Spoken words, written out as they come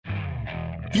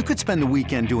You could spend the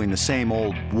weekend doing the same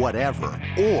old whatever,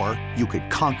 or you could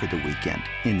conquer the weekend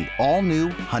in the all-new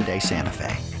Hyundai Santa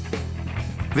Fe.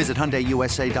 Visit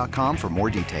HyundaiUSA.com for more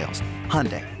details.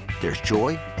 Hyundai, there's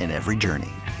joy in every journey.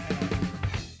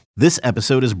 This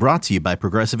episode is brought to you by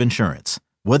Progressive Insurance.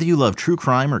 Whether you love true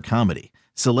crime or comedy,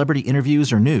 celebrity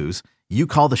interviews or news, you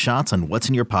call the shots on what's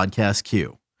in your podcast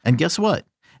queue. And guess what?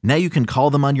 Now you can call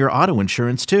them on your auto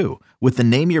insurance too with the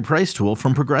Name Your Price tool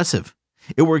from Progressive.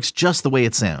 It works just the way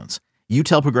it sounds. You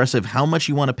tell Progressive how much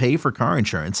you want to pay for car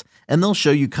insurance, and they'll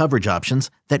show you coverage options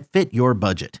that fit your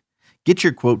budget. Get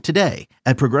your quote today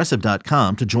at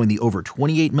Progressive.com to join the over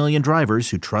 28 million drivers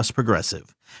who trust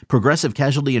Progressive. Progressive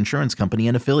Casualty Insurance Company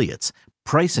and Affiliates.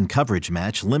 Price and coverage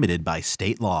match limited by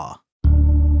state law.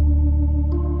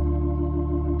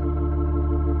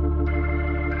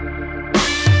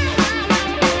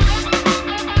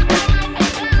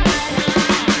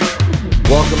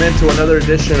 Welcome into another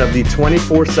edition of the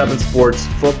 24/7 Sports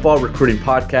Football Recruiting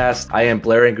Podcast. I am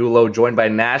Blair Angulo, joined by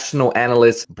national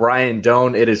analyst Brian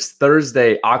Doan. It is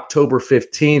Thursday, October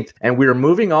 15th, and we are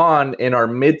moving on in our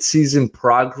mid-season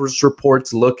progress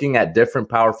reports, looking at different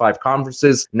Power 5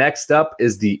 conferences. Next up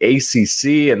is the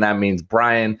ACC, and that means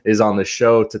Brian is on the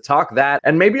show to talk that,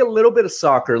 and maybe a little bit of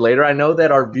soccer later. I know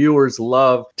that our viewers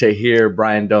love to hear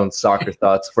Brian Doan's soccer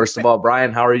thoughts. First of all,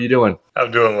 Brian, how are you doing? I'm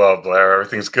doing well, Blair.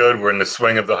 Everything's good. We're in the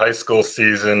swing of the high school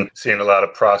season, seeing a lot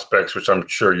of prospects, which I'm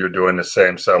sure you're doing the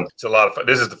same. So it's a lot of fun.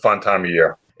 This is the fun time of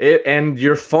year. And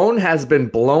your phone has been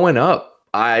blowing up.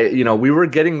 We were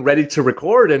getting ready to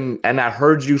record and I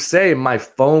heard you say my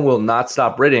phone will not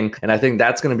stop ringing. And I think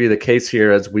that's going to be the case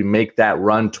here as we make that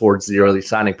run towards the early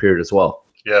signing period as well.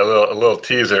 Yeah, a little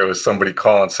teaser. It was somebody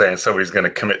calling saying somebody's going to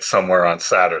commit somewhere on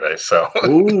Saturday. So,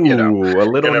 ooh, a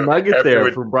little nugget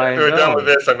there for Brian. After we're done with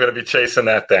this, I'm going to be chasing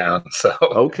that down. So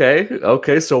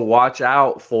okay. So watch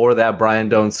out for that Brian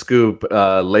Doan scoop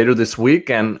later this week,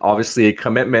 and obviously a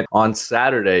commitment on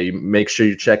Saturday. Make sure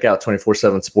you check out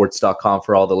 247sports.com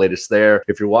for all the latest there.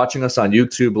 If you're watching us on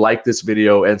YouTube, like this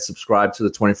video and subscribe to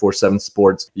the 24/7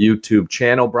 Sports YouTube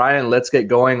channel. Brian, let's get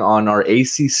going on our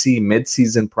ACC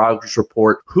midseason progress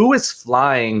report. Who is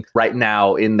flying right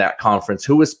now in that conference?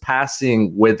 Who is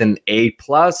passing with an A+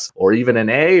 or even an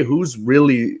A? Who's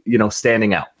really,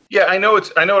 standing out? Yeah, I know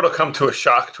it'll come to a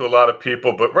shock to a lot of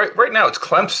people, but right now it's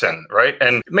Clemson, right?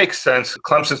 And it makes sense.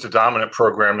 Clemson's the dominant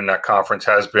program in that conference,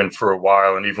 has been for a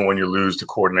while. And even when you lose the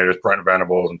coordinators, Brent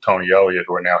Venables and Tony Elliott,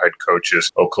 who are now head coaches,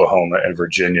 Oklahoma and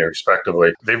Virginia,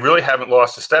 respectively, they really haven't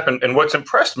lost a step. And what's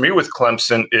impressed me with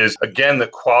Clemson is, again, the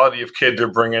quality of kid they're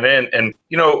bringing in. And,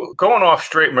 going off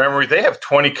straight memory, they have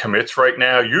 20 commits right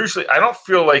now. Usually, I don't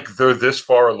feel like they're this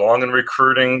far along in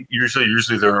recruiting.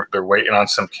 Usually they're waiting on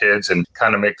some kids and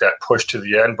kind of make that push to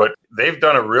the end, but they've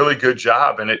done a really good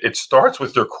job. And it starts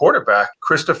with their quarterback,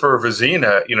 Christopher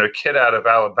Vizina, a kid out of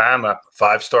Alabama,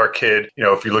 5-star kid.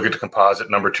 If you look at the composite,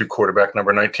 number 2 quarterback,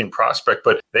 number 19 prospect,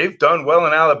 but they've done well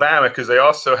in Alabama because they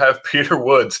also have Peter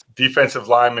Woods, defensive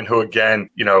lineman, who again,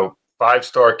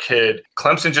 5-star kid.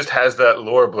 Clemson just has that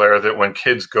lore, Blair, that when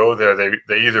kids go there,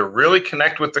 they either really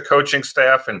connect with the coaching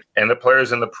staff and the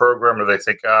players in the program, or they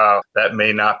think, that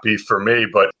may not be for me.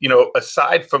 But,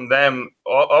 aside from them,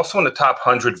 also in the top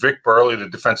 100, Vic Burley, the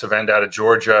defensive end out of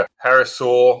Georgia, Harris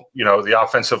Sewell, the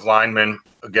offensive lineman.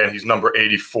 Again, he's number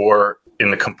 84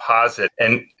 in the composite.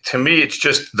 And to me, it's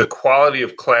just the quality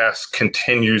of class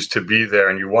continues to be there.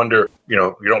 And you wonder, you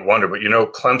don't wonder, but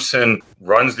Clemson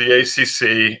runs the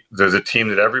ACC. They're the team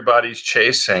that everybody's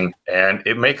chasing. And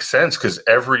it makes sense because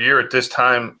every year at this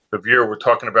time of year, we're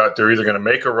talking about they're either going to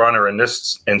make a run, or in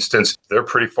this instance, they're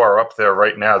pretty far up there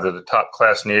right now. They're the top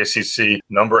class in the ACC,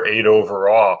 number 8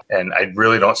 overall. And I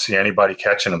really don't see anybody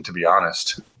catching them, to be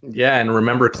honest. Yeah, and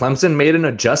remember, Clemson made an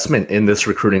adjustment in this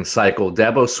recruiting cycle.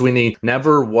 Dabo Swinney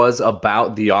never was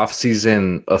about the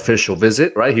offseason official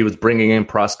visit, right? He was bringing in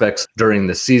prospects during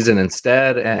the season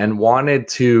instead and wanted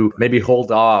to maybe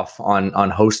hold off on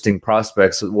hosting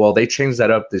prospects. Well, they changed that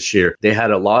up this year. They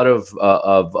had a lot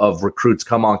of recruits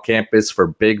come on campus for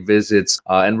big visits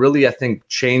and really, I think,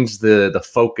 changed the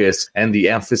focus and the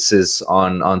emphasis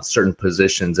on certain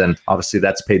positions. And obviously,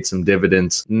 that's paid some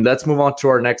dividends. Let's move on to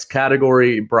our next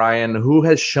category. Brian, who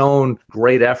has shown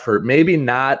great effort, maybe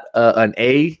not an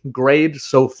A grade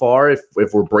so far if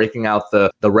we're breaking out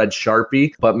the red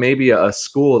Sharpie, but maybe a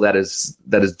school that is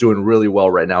doing really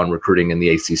well right now in recruiting in the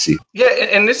ACC. Yeah,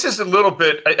 and this is a little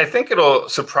bit, I think it'll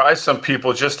surprise some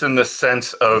people just in the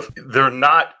sense of they're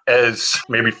not as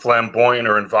maybe flamboyant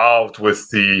or involved with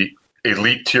the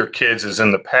elite tier kids as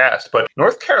in the past, but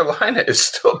North Carolina is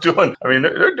still doing,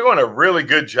 they're doing a really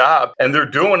good job, and they're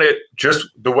doing it just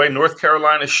the way North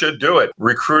Carolina should do it.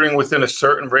 Recruiting within a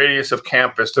certain radius of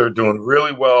campus. They're doing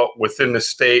really well within the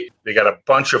state. They got a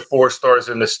bunch of 4-stars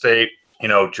in the state.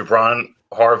 Jabron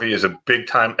Harvey is a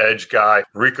big-time edge guy.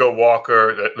 Rico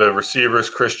Walker, the receivers,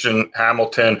 Christian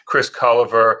Hamilton, Chris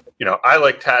Culliver. I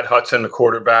like Tad Hudson, the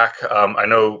quarterback. I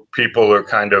know people are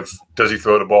kind of, does he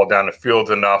throw the ball down the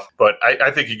field enough? But I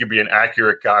think he could be an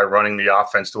accurate guy running the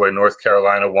offense the way North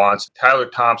Carolina wants. Tyler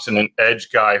Thompson, an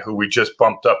edge guy who we just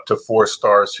bumped up to 4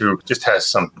 stars, who just has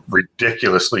some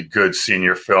ridiculously good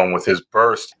senior film with his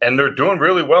burst. And they're doing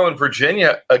really well in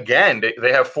Virginia. Again,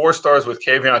 they have 4 stars with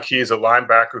Kavion Keys, a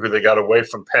linebacker who they got away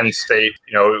from Penn State.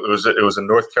 It was a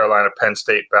North Carolina Penn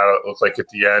State battle, it looked like at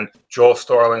the end. Joel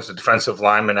Starling's a defensive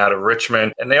lineman out of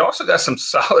Richmond. And they also got some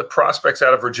solid prospects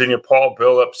out of Virginia. Paul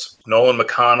Billups, Nolan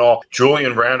McConnell,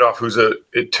 Julian Randolph,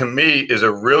 to me is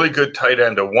a really good tight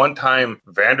end, a one-time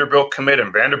Vanderbilt commit.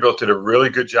 And Vanderbilt did a really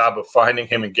good job of finding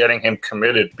him and getting him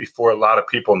committed before a lot of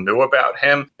people knew about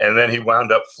him. And then he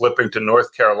wound up flipping to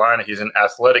North Carolina. He's an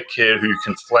athletic kid who you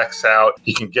can flex out.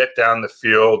 He can get down the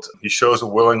field. He shows a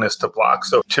willingness to block.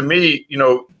 So to me,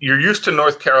 you're used to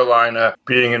North Carolina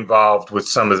being involved with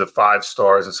some of the 5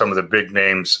 stars and some of the big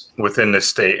names within the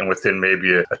state and within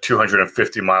maybe a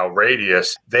 250-mile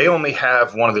radius. They only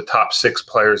have one of the top 6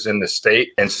 players in the state.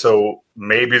 And so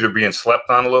maybe they're being slept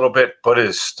on a little bit, but it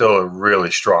is still a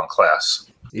really strong class.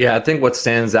 Yeah, I think what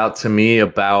stands out to me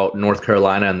about North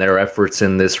Carolina and their efforts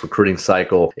in this recruiting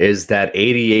cycle is that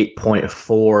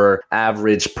 88.4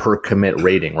 average per commit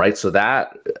rating, right? So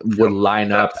that would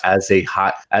line up as a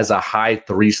high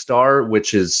 3-star,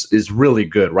 which is really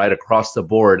good, right? Across the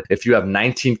board. If you have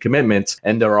 19 commitments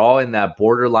and they're all in that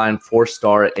borderline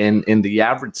 4-star in the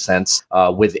average sense,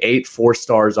 with 8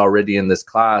 4-stars already in this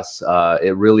class,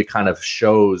 it really kind of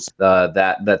shows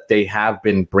that they have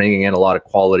been bringing in a lot of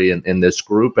quality in this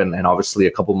group. And obviously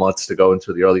a couple months to go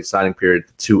into the early signing period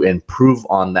to improve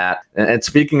on that. And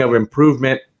speaking of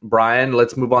improvement, Brian,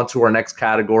 let's move on to our next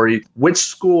category. Which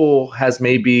school has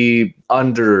maybe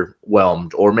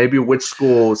underwhelmed, or maybe which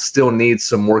school still needs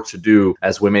some work to do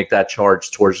as we make that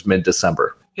charge towards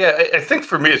mid-December? Yeah, I think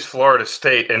for me it's Florida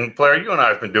State. And Blair, you and I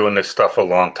have been doing this stuff a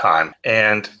long time.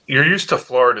 And you're used to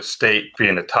Florida State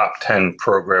being a top 10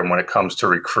 program when it comes to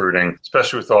recruiting,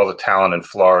 especially with all the talent in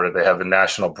Florida. They have a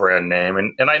national brand name.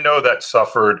 And I know that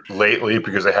suffered lately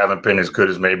because they haven't been as good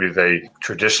as maybe they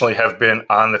traditionally have been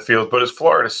on the field. But as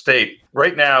Florida State,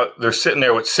 right now, they're sitting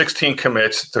there with 16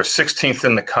 commits. They're 16th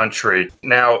in the country.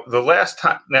 Now,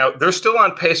 they're still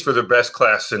on pace for their best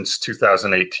class since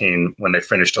 2018 when they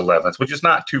finished 11th, which is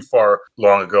not too far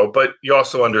long ago. But you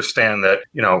also understand that,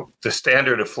 the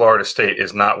standard of Florida State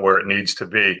is not where it needs to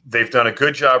be. They've done a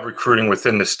good job recruiting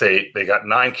within the state. They got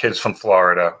 9 kids from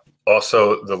Florida.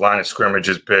 Also, the line of scrimmage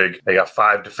is big. They got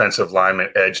 5 defensive lineman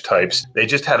edge types. They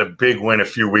just had a big win a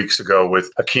few weeks ago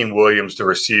with Hakeem Williams, the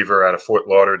receiver out of Fort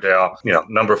Lauderdale,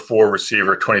 number 4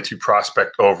 receiver, 22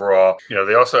 prospect overall.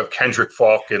 They also have Kendrick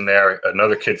Falk in there,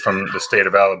 another kid from the state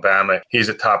of Alabama. He's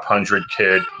a top 100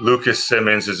 kid. Lucas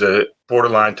Simmons is a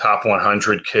borderline top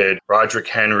 100 kid. Roderick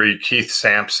Henry, Keith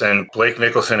Sampson, Blake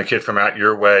Nicholson, a kid from out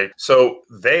your way. So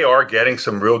they are getting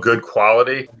some real good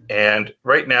quality. And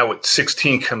right now with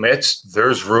 16 commits,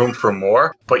 there's room for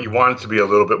more, but you want it to be a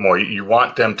little bit more. You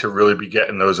want them to really be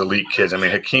getting those elite kids.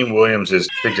 Hakeem Williams is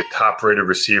the top rated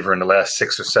receiver in the last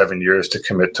 6 or 7 years to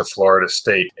commit to Florida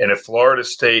State. And if Florida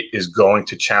State is going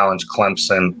to challenge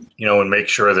Clemson, and make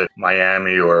sure that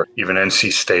Miami or even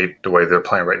NC State, the way they're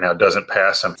playing right now, doesn't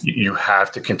pass them, you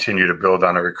have to continue to build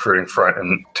on a recruiting front.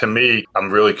 And to me,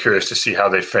 I'm really curious to see how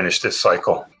they finish this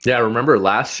cycle. Yeah, remember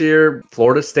last year,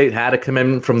 Florida State had a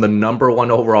commitment from the number 1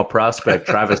 overall prospect,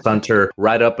 Travis Hunter,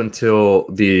 right up until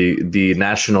the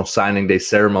National Signing Day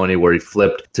ceremony where he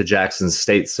flipped to Jackson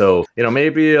State. So,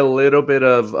 maybe a little bit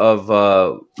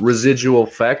of residual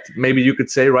effect, maybe you could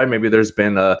say, right? Maybe there's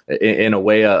been in a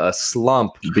way a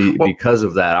slump because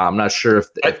of that. I'm not sure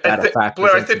if that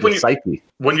factors into the psyche.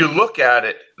 When you look at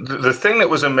it, the thing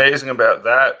that was amazing about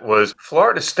that was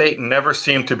Florida State never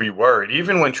seemed to be worried.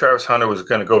 Even when Travis Hunter was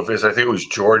going to go visit, I think it was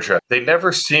Georgia, they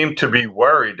never seemed to be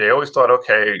worried. They always thought,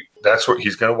 okay, that's what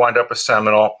he's going to wind up a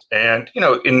Seminole. And,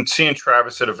 in seeing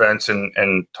Travis at events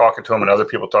and talking to him and other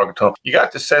people talking to him, you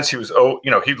got the sense he was,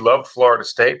 he loved Florida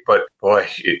State, but boy,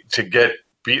 to get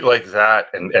beat like that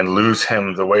and lose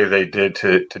him the way they did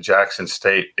to Jackson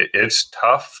State, it's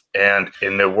tough. And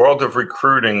in the world of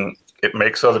recruiting, it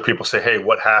makes other people say, hey,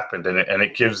 what happened? And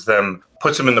it gives them,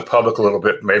 puts them in the public a little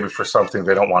bit, maybe for something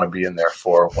they don't want to be in there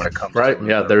for when it comes right. to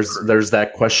Yeah, there's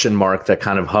that question mark that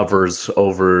kind of hovers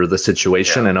over the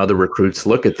situation, and other recruits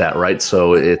look at that, right?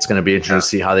 So it's going to be interesting to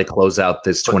see how they close out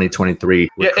this 2023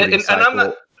 recruiting cycle.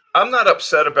 And I'm not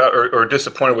upset about or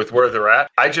disappointed with where they're at.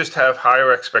 I just have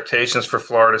higher expectations for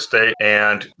Florida State,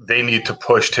 and they need to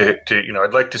push to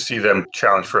I'd like to see them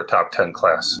challenge for a top 10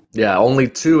 class. Yeah, only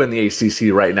 2 in the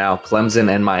ACC right now, Clemson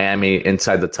and Miami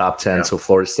inside the top 10. Yeah. So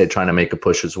Florida State trying to make a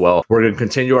push as well. We're going to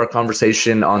continue our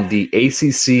conversation on the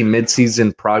ACC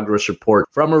midseason progress report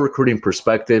from a recruiting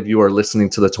perspective. You are listening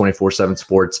to the 24/7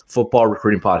 Sports Football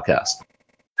Recruiting Podcast.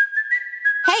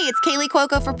 Hey, it's Kaylee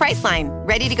Cuoco for Priceline.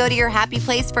 Ready to go to your happy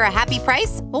place for a happy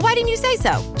price? Well, why didn't you say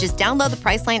so? Just download the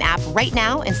Priceline app right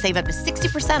now and save up to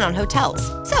 60% on hotels.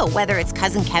 So whether it's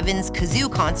Cousin Kevin's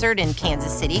Kazoo Concert in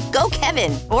Kansas City, go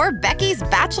Kevin, or Becky's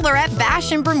Bachelorette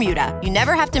Bash in Bermuda, you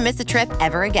never have to miss a trip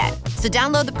ever again. So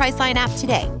download the Priceline app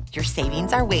today. Your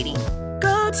savings are waiting.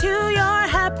 Go to your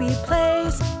happy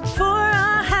place for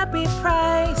a happy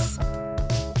price.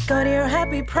 Go to your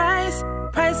happy price,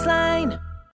 Priceline.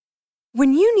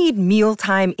 When you need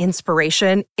mealtime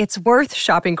inspiration, it's worth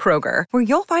shopping Kroger, where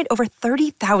you'll find over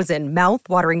 30,000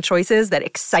 mouth-watering choices that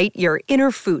excite your inner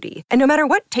foodie. And no matter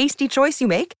what tasty choice you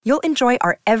make, you'll enjoy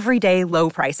our everyday low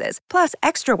prices, plus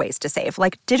extra ways to save,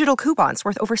 like digital coupons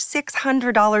worth over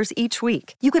 $600 each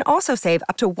week. You can also save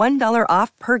up to $1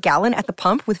 off per gallon at the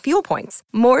pump with fuel points.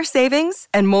 More savings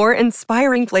and more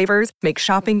inspiring flavors make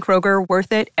shopping Kroger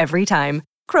worth it every time.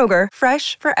 Kroger,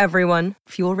 fresh for everyone.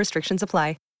 Fuel restrictions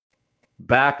apply.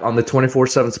 Back on the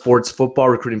 24/7 Sports Football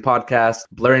Recruiting Podcast,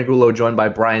 Blair Angulo joined by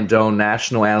Brian Doan,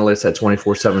 national analyst at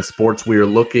 24/7 Sports. We are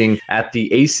looking at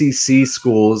the ACC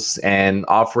schools and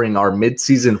offering our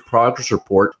midseason progress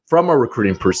report from a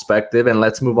recruiting perspective. And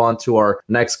let's move on to our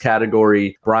next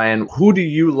category. Brian, who do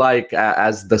you like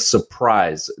as the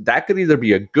surprise? That could either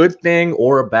be a good thing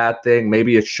or a bad thing,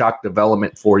 maybe a shock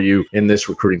development for you in this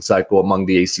recruiting cycle among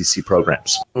the ACC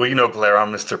programs. Well, Blair,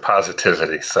 I'm Mr.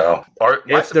 Positivity. So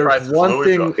if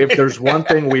there's one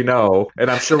thing we know,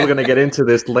 and I'm sure we're going to get into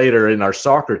this later in our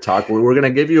soccer talk, we're going to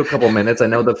give you a couple minutes. I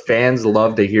know the fans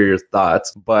love to hear your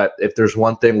thoughts, but if there's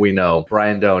one thing we know,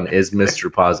 Brian Doan is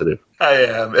Mr. Positive. I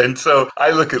am. And so I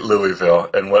look at Louisville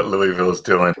and what Louisville is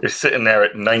doing. They're sitting there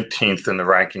at 19th in the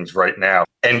rankings right now.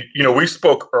 And, we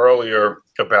spoke earlier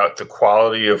about the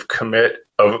quality of commit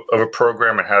of a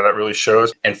program and how that really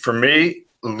shows. And for me,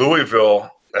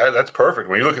 Louisville, that's perfect.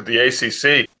 When you look at the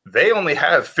ACC, they only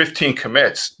have 15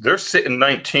 commits. They're sitting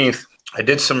 19th. I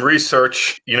did some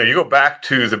research. You go back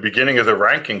to the beginning of the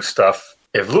ranking stuff.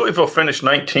 If Louisville finished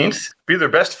 19th, be their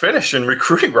best finish in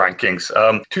recruiting rankings.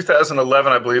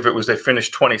 2011, I believe it was, they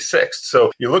finished 26th.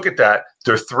 So you look at that,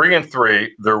 they're 3-3,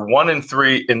 they're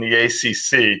 1-3 in the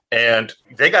ACC, and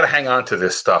they got to hang on to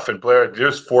this stuff. And Blair,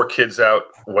 there's 4 kids out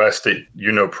west that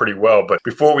you know pretty well. But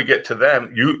before we get to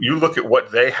them, you look at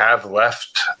what they have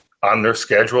left on their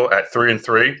schedule at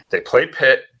 3-3. They played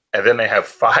Pitt. And then they have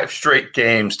 5 straight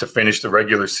games to finish the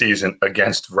regular season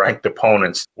against ranked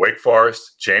opponents. Wake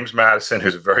Forest, James Madison,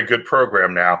 who's a very good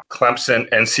program now, Clemson,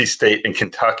 NC State, and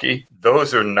Kentucky.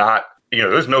 Those are not,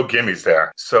 there's no gimmies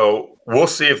there. So we'll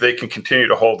see if they can continue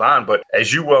to hold on. But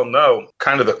as you well know,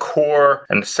 kind of the core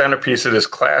and the centerpiece of this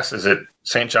class is at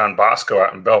St. John Bosco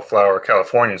out in Bellflower,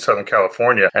 California, in Southern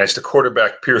California. And it's the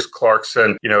quarterback, Pierce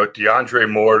Clarkson,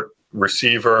 DeAndre Moore,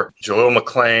 receiver, Jalil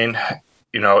McClain,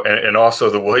 and also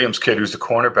the Williams kid who's the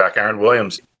cornerback, Aaron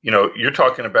Williams. You're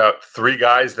talking about 3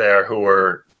 guys there who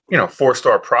are,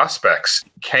 4-star prospects.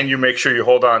 Can you make sure you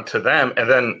hold on to them? And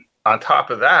then on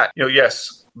top of that,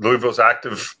 yes, Louisville's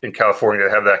active in California.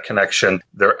 They have that connection.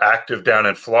 They're active down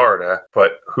in Florida.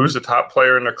 But who's the top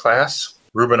player in their class?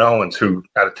 Reuben Owens, who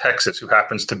out of Texas, who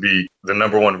happens to be the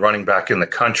number 1 running back in the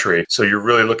country. So you're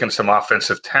really looking at some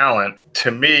offensive talent.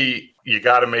 To me, you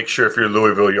got to make sure if you're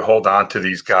Louisville, you hold on to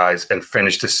these guys and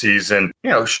finish the season,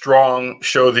 strong,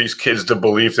 show these kids the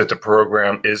belief that the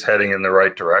program is heading in the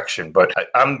right direction. But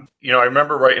I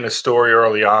remember writing a story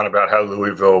early on about how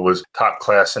Louisville was top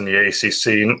class in the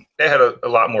ACC, and they had a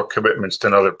lot more commitments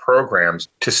than other programs.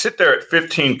 To sit there at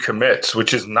 15 commits,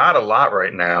 which is not a lot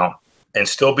right now, and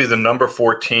still be the number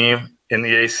 4 team in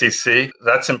the ACC,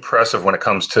 that's impressive when it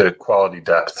comes to quality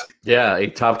depth. Yeah, a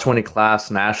top 20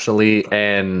 class nationally.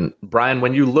 And Brian,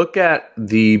 when you look at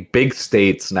the big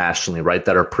states nationally, right,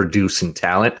 that are producing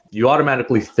talent, you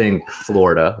automatically think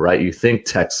Florida, right? You think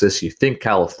Texas, you think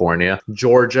California.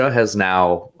 Georgia has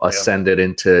now ascended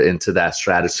into that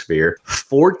stratosphere.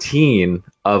 14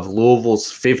 of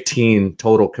Louisville's 15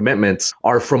 total commitments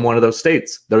are from one of those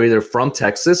states. They're either from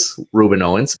Texas, Ruben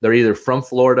Owens, they're either from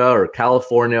Florida or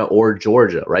California or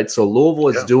Georgia, right? So Louisville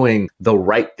is doing the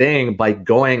right thing by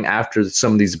going after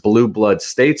some of these blue blood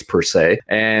states per se.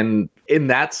 And in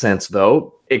that sense,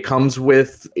 though, it comes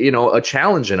with, a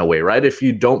challenge in a way, right? If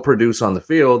you don't produce on the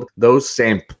field, those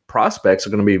same prospects are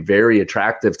going to be very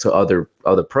attractive to other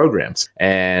programs.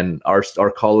 And our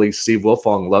colleague Steve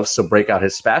Wilfong loves to break out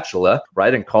his spatula,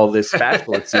 right, and call this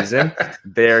spatula season.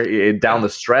 They're down the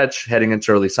stretch heading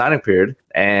into early signing period.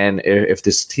 And if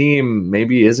this team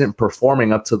maybe isn't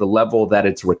performing up to the level that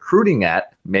it's recruiting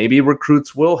at, maybe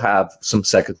recruits will have some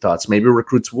second thoughts. Maybe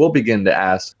recruits will begin to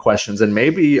ask questions, and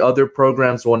maybe other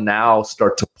programs will now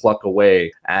start to pluck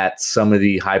away at some of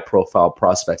the high profile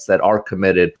prospects that are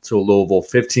committed to Louisville.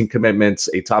 15 commitments,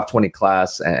 a top 20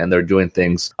 class, and they're doing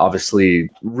things obviously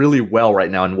really well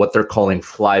right now in what they're calling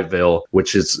Flyville,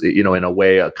 which is, in a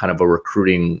way, a kind of a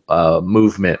recruiting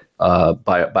movement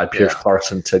by Pierce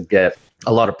Clarkson to get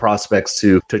a lot of prospects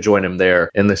to join him there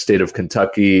in the state of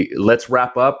Kentucky. Let's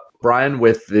wrap up, Brian,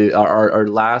 with our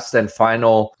last and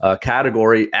final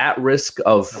category, at risk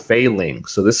of failing.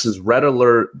 So this is red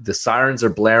alert. The sirens are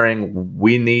blaring.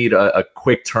 We need a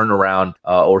quick turnaround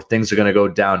or things are going to go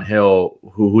downhill.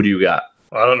 Who do you got?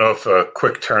 I don't know if a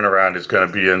quick turnaround is going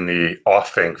to be in the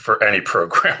offing for any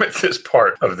program at this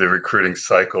part of the recruiting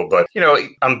cycle. But,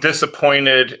 I'm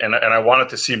disappointed and I wanted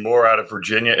to see more out of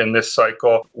Virginia in this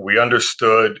cycle. We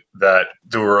understood that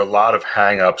there were a lot of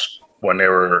hangups when they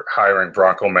were hiring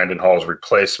Bronco Mendenhall's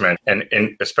replacement, and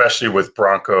especially with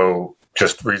Bronco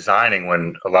just resigning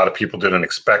when a lot of people didn't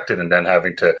expect it, and then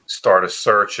having to start a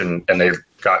search, and they've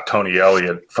got Tony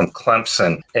Elliott from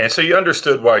Clemson. And so you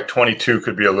understood why 22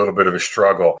 could be a little bit of a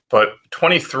struggle. But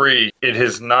 23, it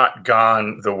has not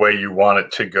gone the way you want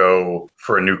it to go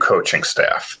for a new coaching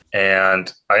staff.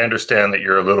 And I understand that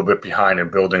you're a little bit behind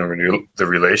in building the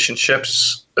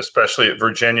relationships, especially at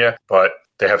Virginia, but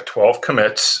they have 12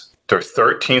 commits. They're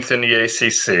 13th in the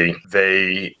ACC.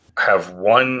 They have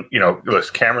one,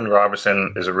 listen, Cameron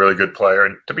Robinson is a really good player.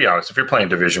 And to be honest, if you're playing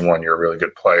Division I, you're a really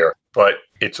good player. But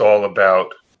it's all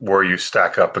about where you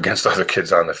stack up against other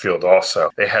kids on the field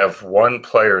also. They have one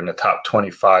player in the top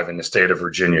 25 in the state of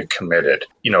Virginia committed.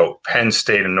 Penn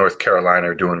State and North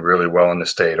Carolina are doing really well in the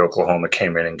state. Oklahoma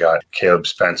came in and got Caleb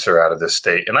Spencer out of the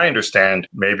state. And I understand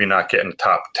maybe not getting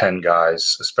top 10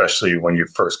 guys, especially when you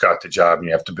first got the job and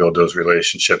you have to build those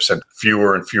relationships. And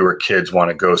fewer kids want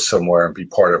to go somewhere and be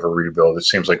part of a rebuild. It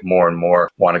seems like more and more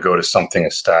want to go to something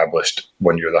established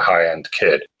when you're the high-end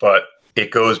kid. But it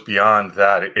goes beyond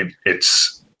that.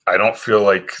 I don't feel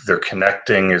like they're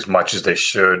connecting as much as they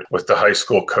should with the high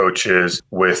school coaches,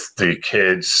 with the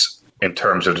kids in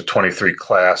terms of the 23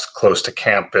 class close to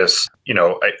campus.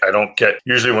 I don't get,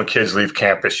 usually when kids leave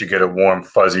campus, you get a warm,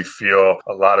 fuzzy feel.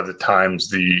 A lot of the times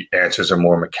the answers are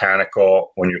more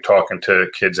mechanical when you're talking to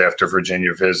kids after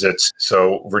Virginia visits.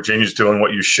 So Virginia's doing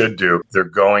what you should do. They're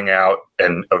going out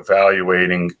and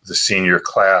evaluating the senior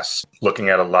class, looking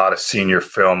at a lot of senior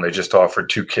film. They just offered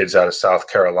 2 kids out of South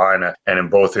Carolina, and in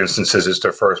both instances, it's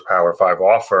their first Power 5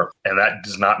 offer. And that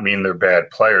does not mean they're bad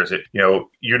players.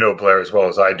 Blair, as well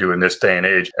as I do in this day and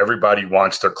age, everybody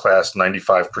wants their class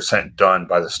 95% done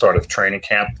by the start of training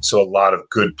camp. So a lot of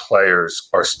good players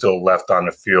are still left on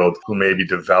the field who maybe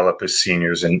develop as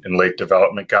seniors and late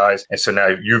development guys. And so now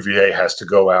UVA has to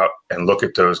go out and look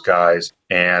at those guys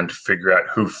and figure out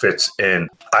who fits in.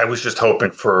 I was just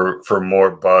hoping for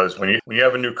more buzz. When you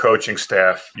have a new coaching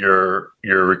staff, your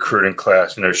recruiting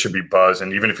class, there should be buzz.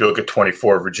 And even if you look at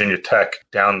 24, Virginia Tech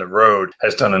down the road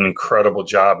has done an incredible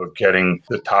job of getting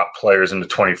the top players in the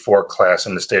 24 class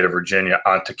in the state of Virginia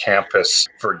onto campus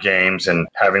for games and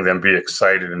having them be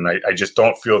excited. And I just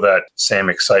don't feel that same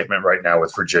excitement right now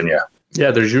with Virginia. Yeah,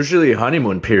 there's usually a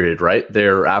honeymoon period, right?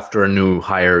 There after a new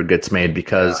hire gets made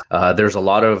because there's a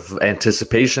lot of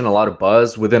anticipation, a lot of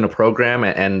buzz within a program,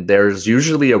 and there's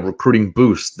usually a recruiting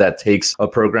boost that takes a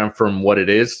program from what it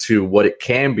is to what it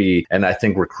can be. And I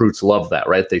think recruits love that,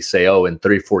 right? They say, in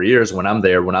 3-4 years, when I'm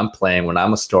there, when I'm playing, when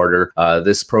I'm a starter,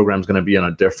 this program's going to be on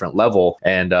a different level.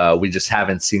 And we just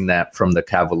haven't seen that from the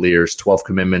Cavaliers. 12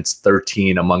 commitments,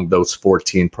 13 among those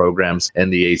 14 programs in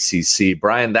the ACC.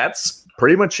 Brian, that's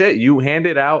pretty much it. You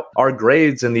handed out our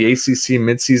grades in the ACC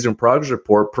midseason progress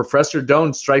report. Professor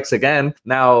Doan strikes again.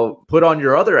 Now, put on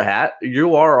your other hat.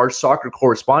 You are our soccer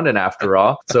correspondent after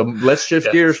all. So let's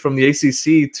shift gears from the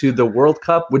ACC to the World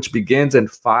Cup, which begins in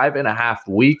 5.5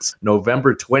 weeks,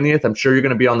 November 20th. I'm sure you're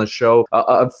going to be on the show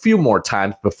a few more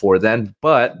times before then.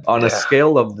 But on a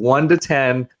scale of 1 to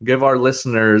 10, give our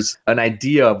listeners an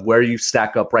idea of where you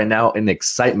stack up right now in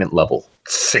excitement level.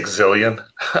 6 zillion.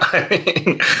 I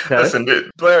mean,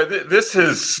 listen, Blair, this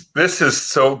is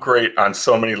so great on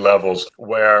so many levels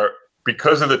where,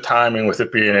 because of the timing with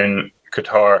it being in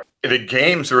Qatar, the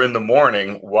games are in the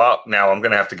morning. Well, now I'm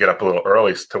going to have to get up a little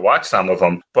early to watch some of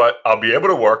them, but I'll be able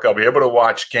to work. I'll be able to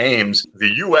watch games.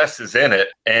 The U.S. is in it,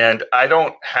 and I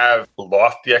don't have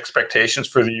lofty expectations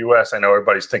for the U.S. I know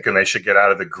everybody's thinking they should get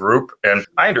out of the group, and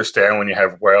I understand when you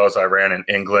have Wales, Iran, and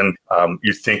England,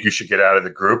 you think you should get out of the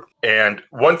group. And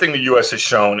one thing the U.S. has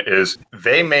shown is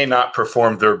they may not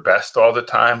perform their best all the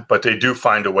time, but they do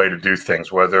find a way to do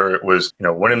things, whether it was,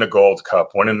 winning the Gold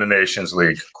Cup, winning the Nations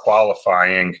League,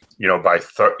 qualifying,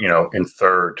 in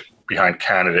third behind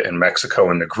Canada and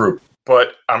Mexico in the group.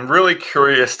 But I'm really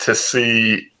curious to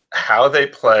see how they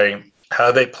play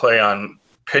on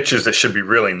pitches that should be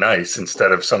really nice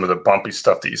instead of some of the bumpy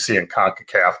stuff that you see in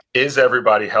CONCACAF. Is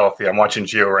everybody healthy? I'm watching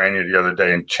Gio Reyna the other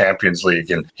day in Champions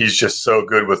League, and he's just so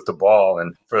good with the ball.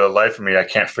 And for the life of me, I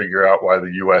can't figure out why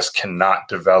the U.S. cannot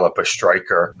develop a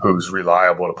striker who's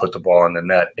reliable to put the ball in the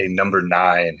net, a number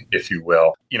 9, if you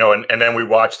will. And then we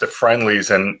watch the friendlies,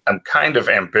 and I'm kind of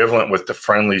ambivalent with the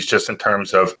friendlies just in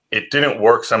terms of it didn't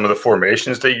work some of the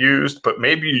formations they used, but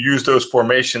maybe you use those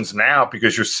formations now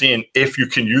because you're seeing if you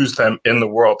can use them in the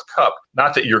World Cup.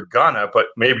 Not that you're gonna, but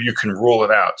maybe you can rule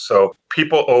it out. So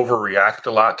people overreact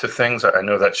a lot to things. I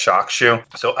know that shocks you.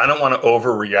 So I don't want to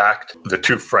overreact. The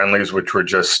 2 friendlies, which were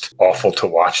just awful to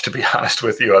watch, to be honest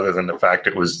with you, other than the fact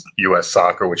it was U.S.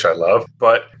 soccer, which I love.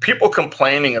 But people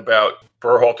complaining about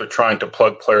Berhalter trying to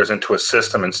plug players into a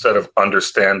system instead of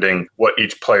understanding what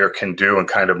each player can do and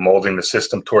kind of molding the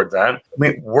system toward that. I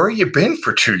mean, where you been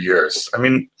for 2 years? I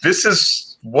mean, this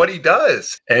is what he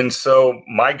does. And so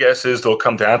my guess is they'll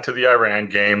come down to the Iran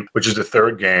game, which is the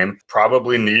 3rd game,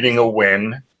 probably needing a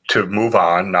win to move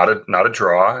on, not a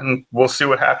draw, and we'll see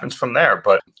what happens from there.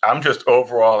 But I'm just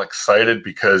overall excited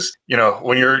because,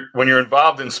 when you're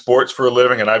involved in sports for a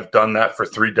living, and I've done that for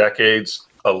 3 decades,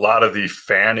 a lot of the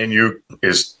fan in you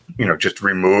is, just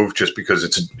removed just because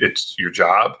it's your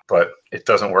job, but it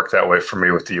doesn't work that way for me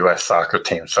with the U.S. soccer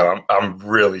team. So I'm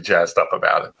really jazzed up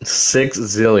about it. 6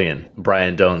 zillion,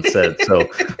 Brian Doan said. So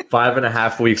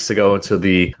 5.5 weeks to go until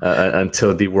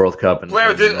the World Cup. Blair,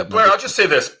 I'll just say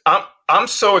this. I'm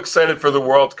so excited for the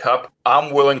World Cup.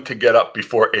 I'm willing to get up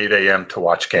before 8 a.m. to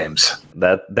watch games.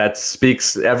 That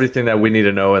speaks everything that we need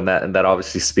to know, and that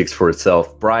obviously speaks for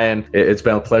itself. Brian, it's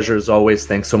been a pleasure as always.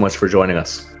 Thanks so much for joining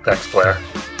us. Thanks, Blair.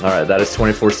 All right, that is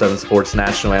 24/7 Sports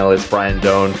national analyst Brian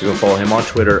Doan. You can follow him on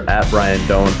Twitter at Brian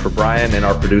Doan. For Brian and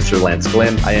our producer Lance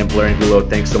Glynn, I am Blair Angulo.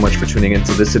 Thanks so much for tuning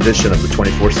into this edition of the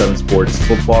 24/7 Sports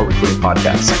Football Recruiting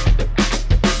Podcast.